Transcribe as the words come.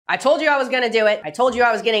I told you I was gonna do it. I told you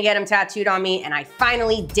I was gonna get him tattooed on me, and I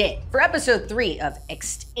finally did. For episode 3 of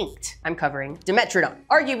Extinct, I'm covering Dimetrodon,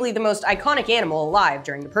 arguably the most iconic animal alive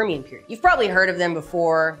during the Permian period. You've probably heard of them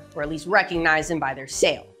before, or at least recognized them by their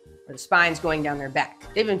sail, or the spines going down their back.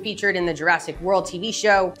 They've been featured in the Jurassic World TV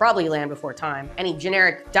show, probably Land Before Time, any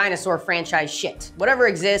generic dinosaur franchise shit. Whatever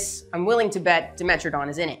exists, I'm willing to bet Dimetrodon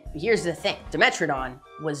is in it. But here's the thing, Dimetrodon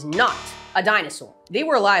was not a dinosaur. They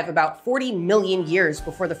were alive about 40 million years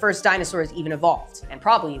before the first dinosaurs even evolved. And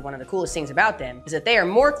probably one of the coolest things about them is that they are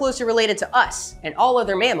more closely related to us and all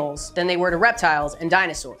other mammals than they were to reptiles and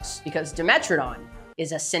dinosaurs, because Dimetrodon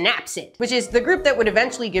is a synapsid, which is the group that would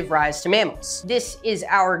eventually give rise to mammals. This is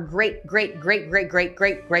our great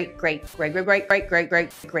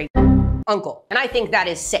uncle. And I think that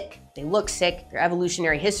is sick. They look sick, their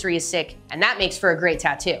evolutionary history is sick, and that makes for a great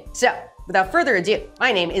tattoo. So, without further ado,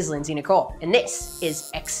 my name is Lindsay Nikole, and this is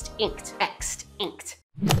Extinct. Extinct.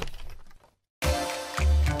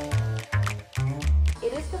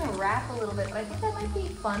 It is gonna wrap a little bit, but I think that might be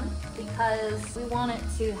fun because we want it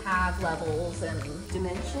to have levels and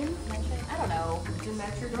Dimension? I don't know.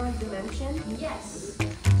 Dimetrodon dimension? Yes.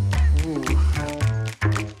 Ooh.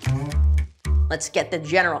 Let's get the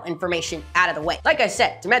general information out of the way. Like I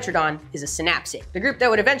said, Dimetrodon is a synapsid, the group that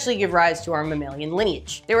would eventually give rise to our mammalian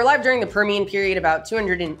lineage. They were alive during the Permian period about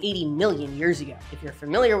 280 million years ago. If you're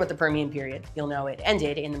familiar with the Permian period, you'll know it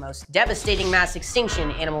ended in the most devastating mass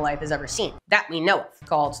extinction animal life has ever seen, that we know of,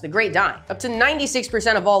 called the Great Dying. Up to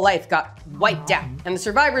 96% of all life got wiped out, and the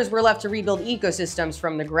survivors were left to rebuild ecosystems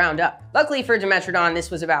from the ground up. Luckily for Dimetrodon, this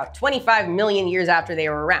was about 25 million years after they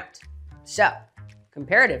were around. So,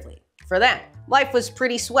 comparatively, for them, life was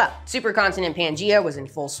pretty swell. Supercontinent Pangaea was in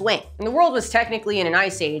full swing, and the world was technically in an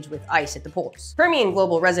ice age with ice at the poles. Permian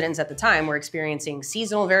global residents at the time were experiencing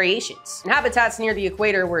seasonal variations, and habitats near the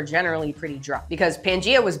equator were generally pretty dry, because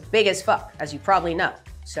Pangaea was big as fuck, as you probably know,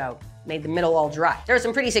 so made the middle all dry. There were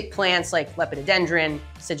some pretty sick plants like Lepidodendron,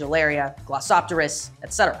 Sigillaria, Glossopteris,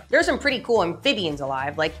 etc. There are some pretty cool amphibians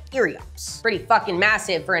alive like Eriops. Pretty fucking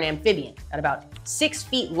massive for an amphibian, at about 6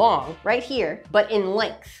 feet long, right here, but in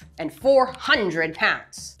length, and 400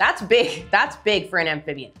 pounds. That's big for an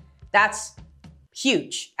amphibian. That's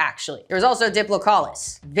huge, actually. There was also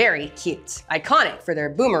Diplocaulus, very cute, iconic for their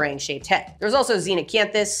boomerang-shaped head. There was also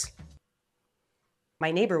Xenacanthus. My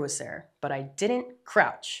neighbor was there, but I didn't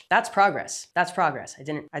crouch. That's progress. That's progress. I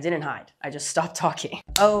didn't hide. I just stopped talking.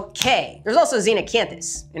 Okay. There's also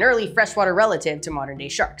Xenacanthus, an early freshwater relative to modern day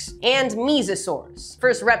sharks. And mesosaurs,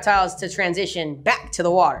 first reptiles to transition back to the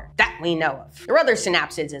water that we know of. There were other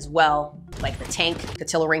synapsids as well, like the tank,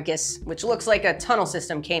 Catillorhynchus, which looks like a tunnel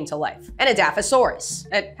system came to life. And Edaphosaurus.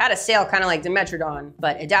 It had a sail kind of like Dimetrodon,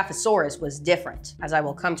 but Edaphosaurus was different, as I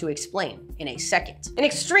will come to explain in a second. An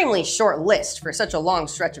extremely short list for such a long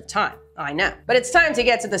stretch of time, I know. But it's time to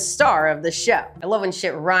get to the star of the show. I love when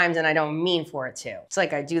shit rhymes and I don't mean for it to. It's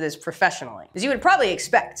like I do this professionally. As you would probably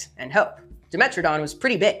expect and hope, Dimetrodon was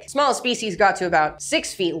pretty big. Smallest species got to about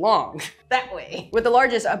 6 feet long, that way, with the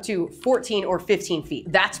largest up to 14 or 15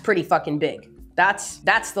 feet. That's pretty fucking big.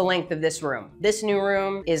 That's the length of this room. This new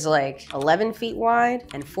room is like 11 feet wide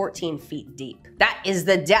and 14 feet deep. That is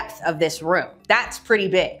the depth of this room. That's pretty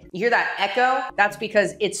big. You hear that echo? That's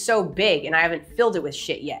because it's so big and I haven't filled it with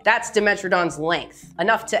shit yet. That's Dimetrodon's length,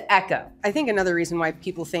 enough to echo. I think another reason why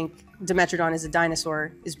people think Dimetrodon is a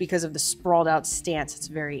dinosaur is because of the sprawled out stance. It's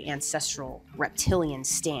a very ancestral reptilian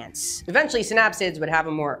stance. Eventually, synapsids would have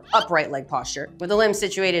a more upright leg posture, with the limbs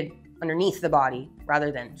situated underneath the body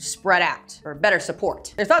rather than spread out for better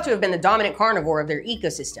support. They're thought to have been the dominant carnivore of their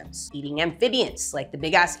ecosystems, eating amphibians like the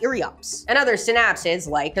big-ass Eriops, and other synapsids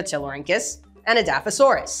like Catillorhynchus and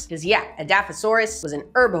Edaphosaurus. Because yeah, Edaphosaurus was an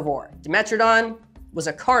herbivore. Dimetrodon was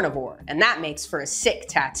a carnivore, and that makes for a sick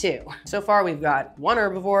tattoo. So far, we've got 1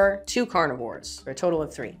 herbivore, 2 carnivores, for a total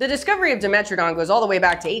of 3. The discovery of Dimetrodon goes all the way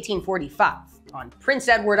back to 1845. On Prince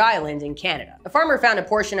Edward Island in Canada. A farmer found a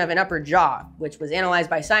portion of an upper jaw, which was analyzed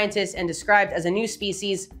by scientists and described as a new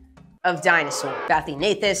species of dinosaur,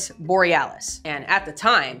 Bathynathus borealis. And at the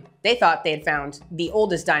time, they thought they had found the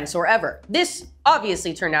oldest dinosaur ever. This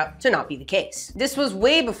obviously turned out to not be the case. This was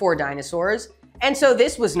way before dinosaurs, and so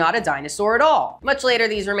this was not a dinosaur at all. Much later,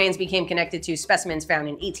 these remains became connected to specimens found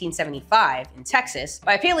in 1875 in Texas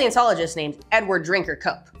by a paleontologist named Edward Drinker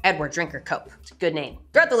Cope. Edward Drinker Cope, it's a good name.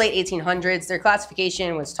 Throughout the late 1800s, their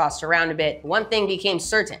classification was tossed around a bit. One thing became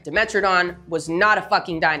certain, Dimetrodon was not a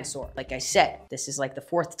fucking dinosaur. Like I said, this is like the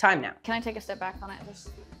 4th time now. Can I take a step back on it? Just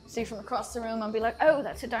see from across the room and be like, oh,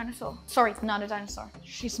 that's a dinosaur. Sorry, not a dinosaur.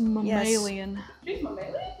 She's mammalian. She's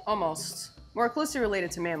mammalian? Almost. More closely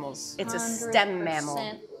related to mammals. It's a stem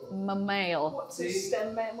mammal. mammal. What's a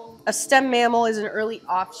stem mammal? A stem mammal is an early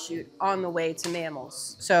offshoot on the way to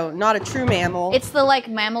mammals. So not a true mammal. It's the like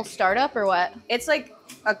mammal startup or what? It's like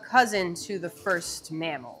a cousin to the first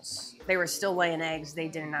mammals. They were still laying eggs. They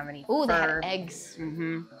didn't have any Ooh, they fur. had eggs.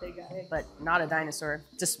 Mm-hmm. They got eggs. But not a dinosaur,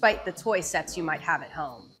 despite the toy sets you might have at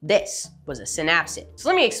home. This was a synapsid. So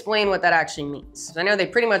let me explain what that actually means. I know they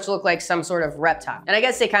pretty much look like some sort of reptile, and I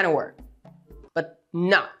guess they kind of were, but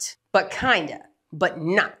not, but kinda, but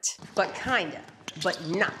not, but kinda, but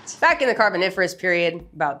not. Back in the Carboniferous period,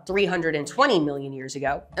 about 320 million years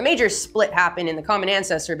ago, a major split happened in the common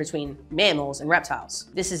ancestor between mammals and reptiles.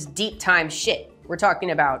 This is deep time shit. We're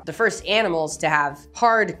talking about the first animals to have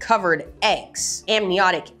hard covered eggs,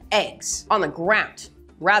 amniotic eggs, on the ground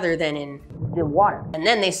rather than in the water. And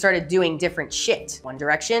then they started doing different shit. One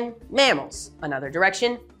direction, mammals. Another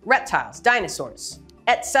direction, reptiles, dinosaurs,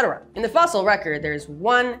 etc. In the fossil record, there's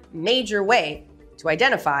one major way to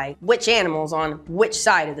identify which animal's on which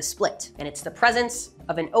side of the split. And it's the presence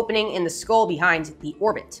of an opening in the skull behind the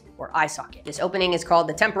orbit or eye socket. This opening is called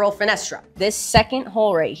the temporal fenestra. This second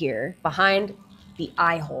hole right here behind the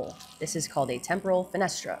eye hole. This is called a temporal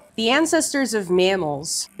fenestra. The ancestors of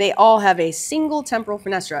mammals, they all have a single temporal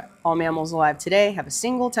fenestra. All mammals alive today have a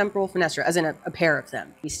single temporal fenestra, as in a pair of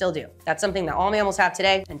them. We still do. That's something that all mammals have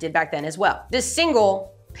today and did back then as well. This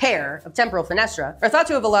single pair of temporal fenestra are thought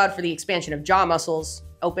to have allowed for the expansion of jaw muscles,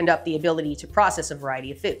 opened up the ability to process a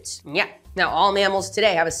variety of foods. And yeah, now all mammals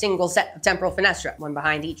today have a single set of temporal fenestra, one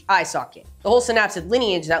behind each eye socket. The whole synapsid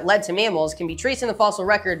lineage that led to mammals can be traced in the fossil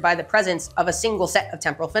record by the presence of a single set of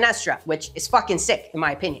temporal fenestra, which is fucking sick in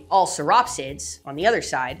my opinion. All sauropsids, on the other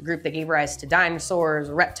side, the group that gave rise to dinosaurs,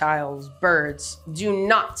 reptiles, birds, do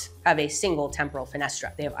not have a single temporal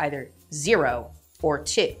fenestra. They have either 0 or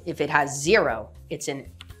 2. If it has 0, it's an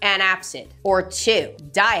anapsid, or 2,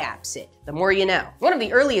 diapsid. The more you know. One of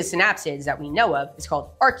the earliest synapsids that we know of is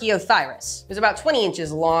called Archaeothyris. It was about 20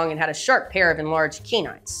 inches long and had a sharp pair of enlarged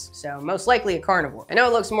canines, so most likely a carnivore. I know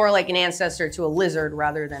it looks more like an ancestor to a lizard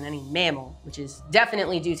rather than any mammal, which is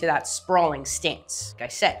definitely due to that sprawling stance. Like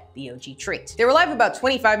I said, the OG trait. They were alive about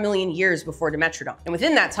 25 million years before Dimetrodon, and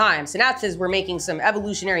within that time, synapsids were making some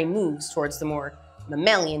evolutionary moves towards the more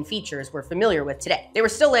mammalian features we're familiar with today. They were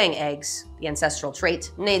still laying eggs, the ancestral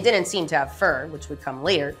trait, and they didn't seem to have fur, which would come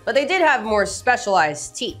later, but they did have more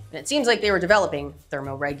specialized teeth, and it seems like they were developing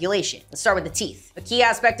thermoregulation. Let's start with the teeth. A key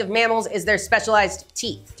aspect of mammals is their specialized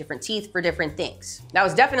teeth, different teeth for different things. That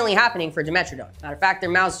was definitely happening for Dimetrodon. Matter of fact, their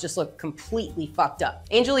mouths just looked completely fucked up.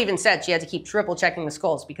 Angel even said she had to keep triple checking the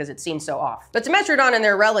skulls because it seemed so off. But Dimetrodon and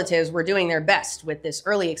their relatives were doing their best with this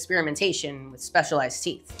early experimentation with specialized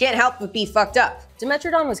teeth. Can't help but be fucked up.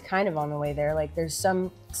 Dimetrodon was kind of on the way there. Like, there's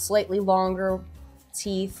some slightly longer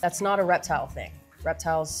teeth. That's not a reptile thing.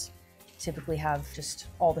 Reptiles typically have just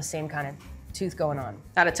all the same kind of tooth going on.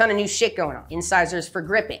 Had a ton of new shit going on. Incisors for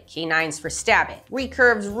gripping, canines for stabbing,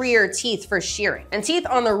 recurved rear teeth for shearing, and teeth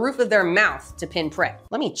on the roof of their mouth to pin prey.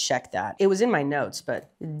 Let me check that. It was in my notes,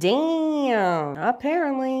 but damn,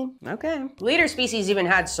 apparently. Okay. Later species even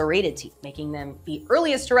had serrated teeth, making them the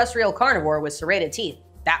earliest terrestrial carnivore with serrated teeth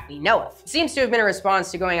that we know of. It seems to have been a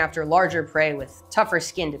response to going after larger prey with tougher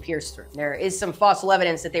skin to pierce through. There is some fossil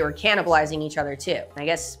evidence that they were cannibalizing each other too. I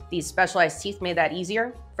guess these specialized teeth made that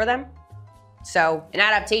easier for them. So, an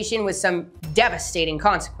adaptation with some devastating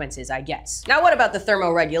consequences, I guess. Now, what about the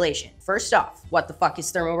thermoregulation? First off, what the fuck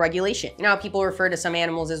is thermoregulation? You know how people refer to some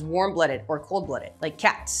animals as warm-blooded or cold-blooded, like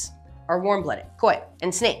cats are warm-blooded, koi,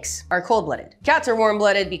 and snakes are cold-blooded. Cats are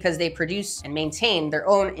warm-blooded because they produce and maintain their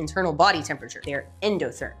own internal body temperature. They're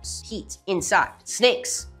endotherms, heat inside.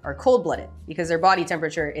 Snakes are cold-blooded because their body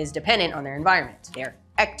temperature is dependent on their environment. They're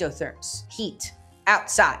ectotherms, heat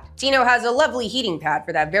outside. Tino has a lovely heating pad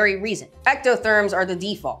for that very reason. Ectotherms are the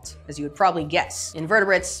default, as you would probably guess.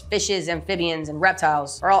 Invertebrates, fishes, amphibians, and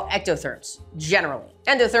reptiles are all ectotherms, generally.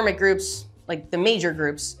 Endothermic groups, like the major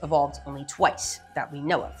groups, evolved only twice that we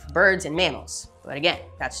know of, birds and mammals. But again,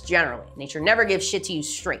 that's generally. Nature never gives shit to you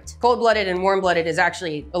straight. Cold-blooded and warm-blooded is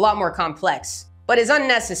actually a lot more complex, but is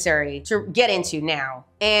unnecessary to get into now.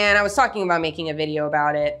 And I was talking about making a video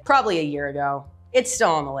about it probably a year ago. It's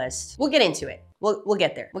still on the list. We'll get into it. We'll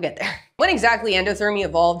get there. We'll get there. When exactly endothermy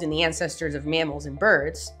evolved in the ancestors of mammals and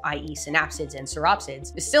birds, i.e. synapsids and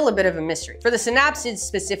sauropsids, is still a bit of a mystery. For the synapsids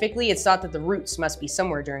specifically, it's thought that the roots must be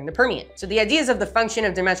somewhere during the Permian. So the ideas of the function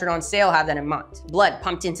of Dimetrodon's sail have that in mind. Blood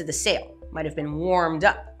pumped into the sail might have been warmed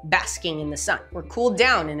up, basking in the sun, or cooled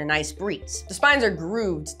down in a nice breeze. The spines are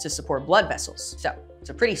grooved to support blood vessels, so it's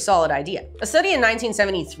a pretty solid idea. A study in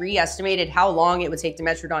 1973 estimated how long it would take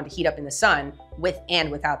Dimetrodon to heat up in the sun with and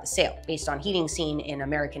without the sail, based on heating seen in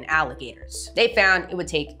American alligators. They found it would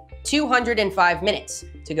take 205 minutes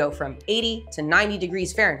to go from 80 to 90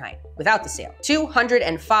 degrees Fahrenheit without the sail.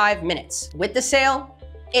 205 minutes. With the sail,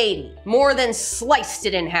 80. More than sliced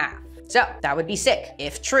it in half. So that would be sick,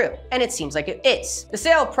 if true, and it seems like it is. The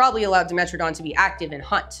sail probably allowed Dimetrodon to be active and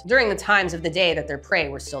hunt during the times of the day that their prey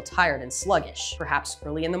were still tired and sluggish, perhaps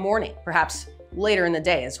early in the morning, perhaps later in the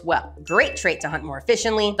day as well. Great trait to hunt more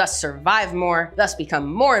efficiently, thus survive more, thus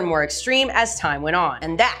become more and more extreme as time went on.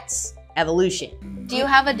 And that's evolution. Do you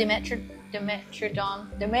have a Dimetrodon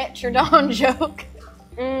joke?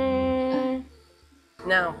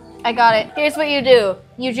 No. I got it. Here's what you do.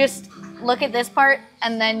 You just look at this part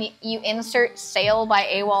and then you insert Sail by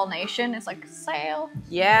AWOL Nation. It's like, sail.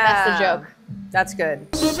 Yeah. That's the joke. That's good.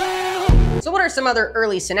 So what are some other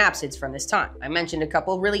early synapsids from this time? I mentioned a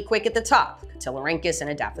couple really quick at the top, Cotyloranchus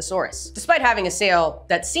and Edaphosaurus. Despite having a sail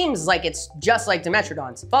that seems like it's just like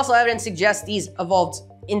Dimetrodon's, fossil evidence suggests these evolved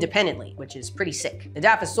independently, which is pretty sick.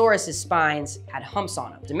 Edaphosaurus' spines had humps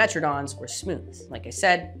on them. Dimetrodon's were smooth. Like I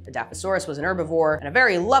said, Edaphosaurus was an herbivore and a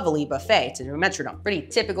very lovely buffet to Dimetrodon. Pretty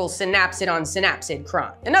typical synapsid on synapsid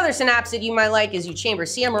crime. Another synapsid you might like is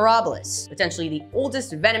Euchambrosia mirabilis, potentially the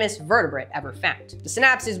oldest venomous vertebrate ever found. The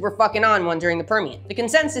synapsids were fucking on one during the Permian. The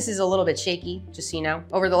consensus is a little bit shaky, just so you know.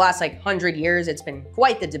 Over the last 100 years, it's been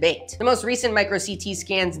quite the debate. The most recent micro CT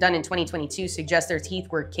scans done in 2022 suggest their teeth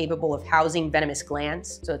were capable of housing venomous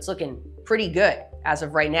glands. So it's looking pretty good as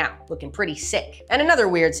of right now, looking pretty sick. And another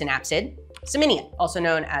weird synapsid, Siminia, also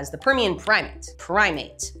known as the Permian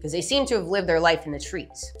primate, because they seem to have lived their life in the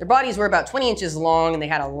trees. Their bodies were about 20 inches long and they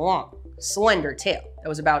had a long, slender tail that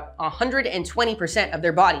was about 120% of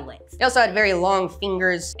their body length. They also had very long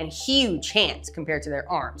fingers and huge hands compared to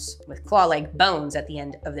their arms, with claw-like bones at the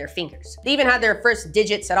end of their fingers. They even had their first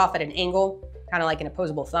digit set off at an angle, kind of like an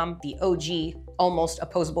opposable thumb, the OG almost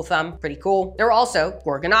opposable thumb, pretty cool. There were also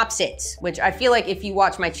Gorgonopsids, which I feel like if you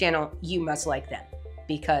watch my channel, you must like them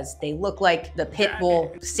because they look like the pit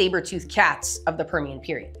bull saber-toothed cats of the Permian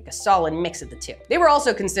period, like a solid mix of the two. They were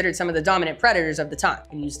also considered some of the dominant predators of the time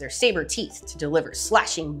and used their saber teeth to deliver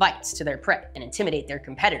slashing bites to their prey and intimidate their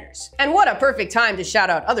competitors. And what a perfect time to shout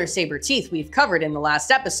out other saber teeth we've covered in the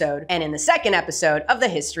last episode and in the second episode of the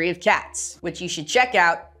history of cats, which you should check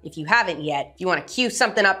out if you haven't yet, if you want to cue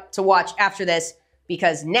something up to watch after this,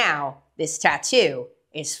 because now this tattoo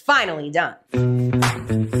is finally done.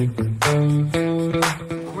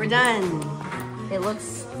 We're done. It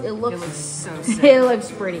looks so sick. It looks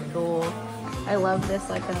pretty cool. I love this,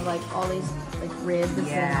 like kind of like all these like ribs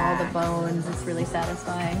and all the bones. It's really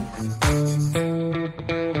satisfying.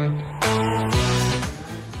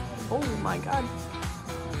 Oh my god.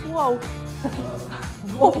 Whoa.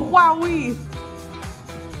 Whoa, wowee.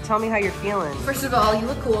 Tell me how you're feeling. First of all, you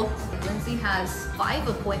look cool. Lindsay has 5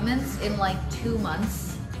 appointments in like 2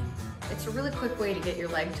 months. It's a really quick way to get your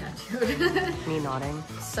leg tattooed. Me nodding.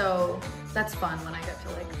 So that's fun when I get to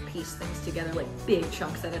like piece things together like big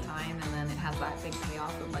chunks at a time, and then it has that big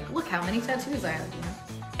payoff of like, look how many tattoos I have, you know?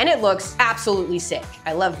 And it looks absolutely sick.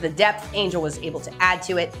 I love the depth Angel was able to add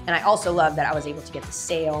to it. And I also love that I was able to get the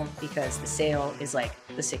sail because the sail is like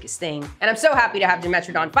the sickest thing. And I'm so happy to have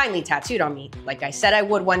Dimetrodon finally tattooed on me, like I said I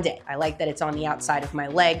would one day. I like that it's on the outside of my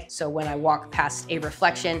leg, so when I walk past a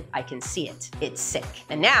reflection, I can see it. It's sick.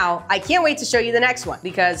 And now I can't wait to show you the next one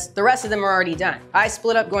because the rest of them are already done. I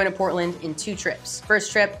split up going to Portland in 2 trips.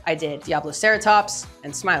 First trip, I did Diabloceratops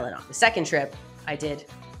and Smilodon. The second trip, I did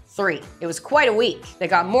 3. It was quite a week. They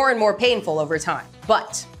got more and more painful over time,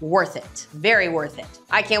 but worth it. Very worth it.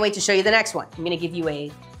 I can't wait to show you the next one. I'm gonna give you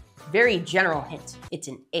a very general hint. It's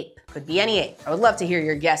an ape. Could be any ape. I would love to hear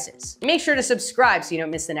your guesses. And make sure to subscribe so you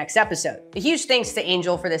don't miss the next episode. A huge thanks to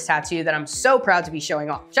Angel for this tattoo that I'm so proud to be showing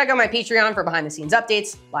off. Check out my Patreon for behind the scenes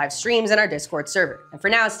updates, live streams, and our Discord server. And for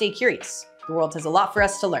now, stay curious. The world has a lot for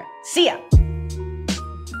us to learn. See ya!